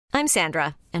I'm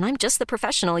Sandra, and I'm just the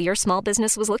professional your small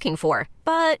business was looking for.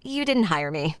 But you didn't hire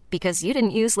me because you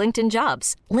didn't use LinkedIn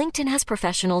Jobs. LinkedIn has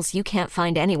professionals you can't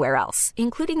find anywhere else,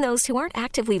 including those who aren't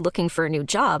actively looking for a new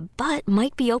job, but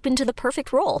might be open to the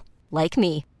perfect role, like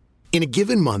me. In a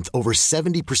given month, over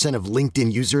 70% of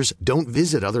LinkedIn users don't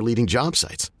visit other leading job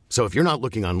sites. So if you're not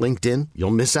looking on LinkedIn,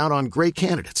 you'll miss out on great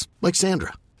candidates like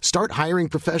Sandra. Start hiring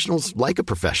professionals like a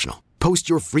professional. Post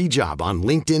your free job on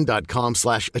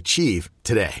linkedin.com/achieve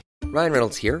today. Ryan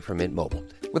Reynolds here from Mint Mobile.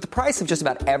 With the price of just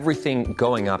about everything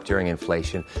going up during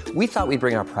inflation, we thought we'd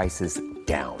bring our prices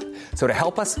down. So to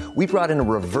help us, we brought in a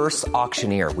reverse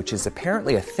auctioneer, which is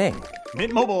apparently a thing.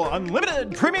 Mint Mobile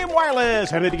Unlimited Premium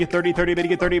Wireless. How to get 30, 30, how to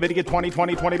get 30, how to get 20,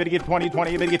 20, 20, how to get 20,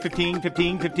 20, how to get 15,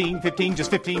 15, 15, 15,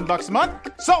 just $15 a month?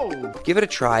 Sold! Give it a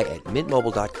try at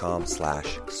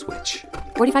mintmobile.com/switch.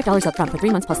 $45 up front for 3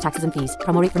 months plus taxes and fees.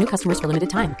 Promo rate for new customers for limited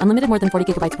time. Unlimited more than 40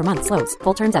 gigabytes per month. Slows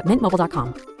full terms at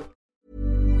mintmobile.com.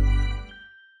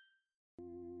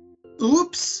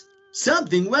 Oops!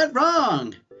 Something went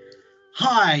wrong!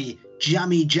 Hi,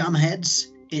 jammy jamheads.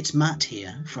 It's Matt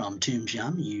here from Tomb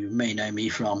Jam. You may know me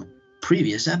from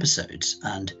previous episodes,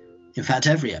 and in fact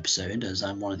every episode, as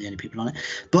I'm one of the only people on it.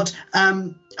 But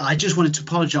I just wanted to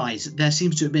apologise. There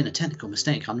seems to have been a technical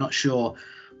mistake. I'm not sure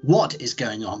what is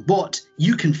going on, but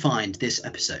you can find this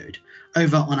episode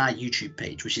over on our YouTube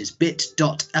page, which is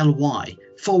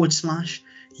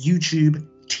bit.ly/YouTube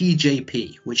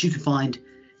TJP, which you can find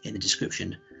in the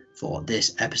description for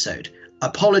this episode.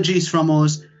 Apologies from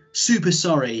us. Super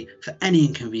sorry for any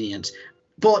inconvenience.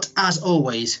 But as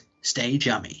always, stay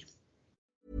jammy.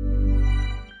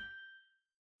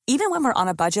 Even when we're on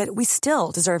a budget, we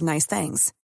still deserve nice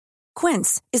things.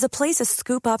 Quince is a place to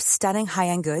scoop up stunning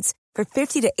high-end goods for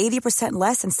 50 to 80%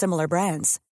 less than similar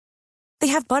brands. They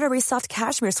have buttery soft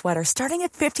cashmere sweaters starting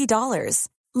at $50,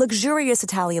 luxurious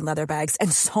Italian leather bags,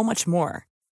 and so much more.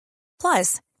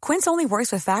 Plus, Quince only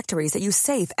works with factories that use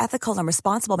safe, ethical, and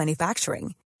responsible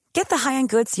manufacturing. Get the high-end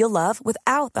goods you'll love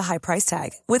without the high price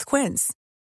tag with Quince.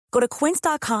 Go to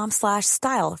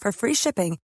quince.com/style for free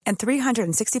shipping and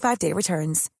 365-day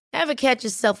returns. Ever catch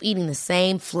yourself eating the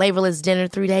same flavorless dinner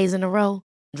 3 days in a row?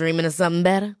 Dreaming of something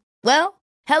better? Well,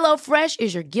 HelloFresh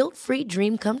is your guilt-free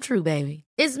dream come true, baby.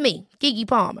 It's me, Keke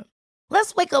Palmer.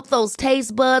 Let's wake up those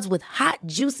taste buds with hot,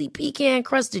 juicy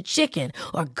pecan-crusted chicken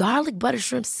or garlic butter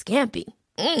shrimp scampi.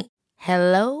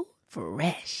 Hello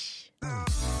Fresh.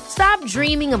 Stop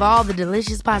dreaming of all the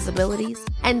delicious possibilities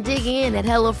and dig in at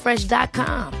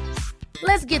HelloFresh.com.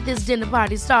 Let's get this dinner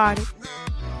party started.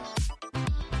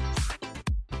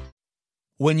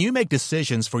 When you make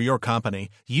decisions for your company,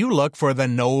 you look for the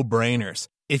no-brainers.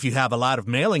 If you have a lot of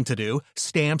mailing to do,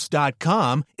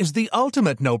 Stamps.com is the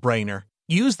ultimate no-brainer.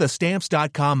 Use the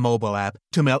Stamps.com mobile app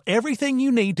to mail everything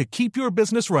you need to keep your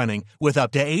business running with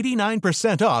up to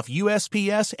 89% off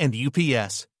USPS and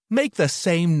UPS. Make the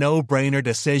same no-brainer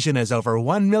decision as over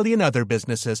 1 million other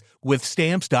businesses with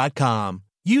Stamps.com.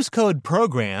 Use code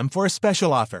PROGRAM for a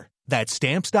special offer. That's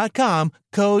Stamps.com,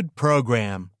 code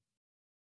PROGRAM.